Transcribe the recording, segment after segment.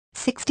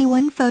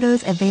61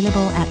 photos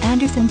available at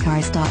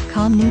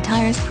AndersonCars.com. New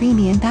tires,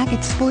 premium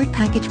package, sport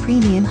package,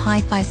 premium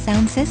hi-fi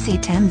sound,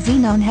 Sysytem,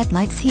 Xenon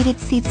headlights, heated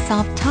seats,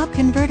 soft top,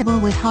 convertible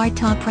with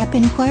hardtop. Prep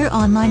Inquire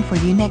Online for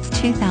you. Next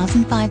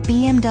 2005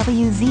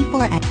 BMW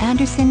Z4 at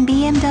Anderson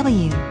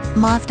BMW,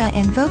 Mazda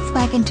and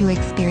Volkswagen to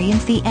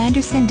experience the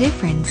Anderson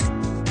difference.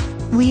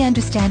 We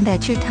understand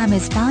that your time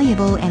is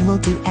valuable and will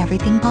do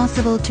everything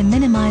possible to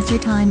minimize your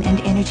time and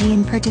energy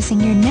in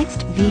purchasing your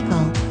next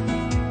vehicle.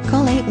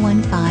 Call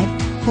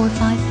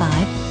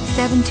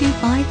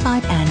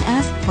 815-455-7255 and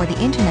ask for the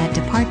Internet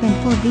Department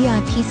for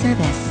VIP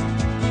service.